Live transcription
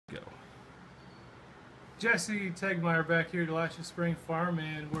Jesse Tegmeyer back here at Elisha Spring Farm,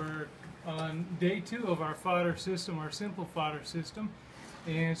 and we're on day 2 of our fodder system, our simple fodder system.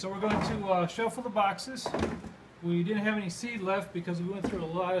 And so we're going to shuffle the boxes. We didn't have any seed left because we went through a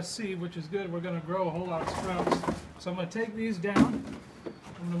lot of seed, which is good. We're going to grow a whole lot of sprouts. So I'm going to take these down.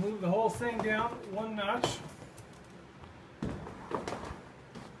 I'm going to move the whole thing down 1 notch.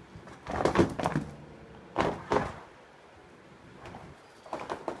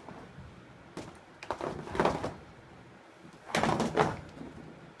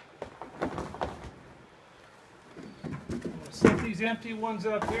 Set these empty ones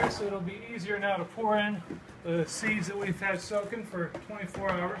up here so it'll be easier now to pour in the seeds that we've had soaking for 24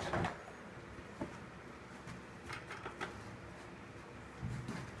 hours.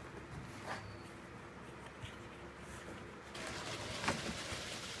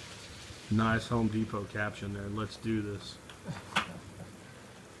 Nice Home Depot caption there. Let's do this.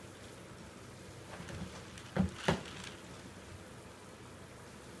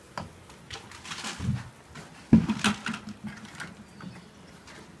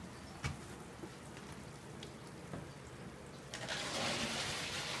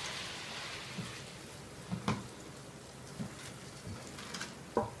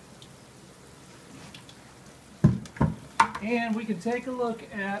 And we can take a look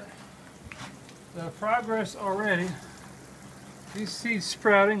at the progress already. These seeds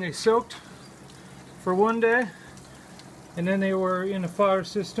sprouting, they soaked for 1 day, and then they were in the fodder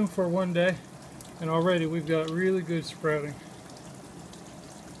system for 1 day, and already we've got really good sprouting.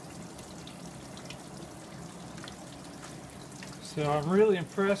 So I'm really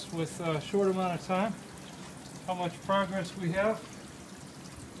impressed with a short amount of time, how much progress we have.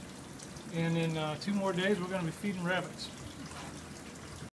 And in 2 more days we're going to be feeding rabbits.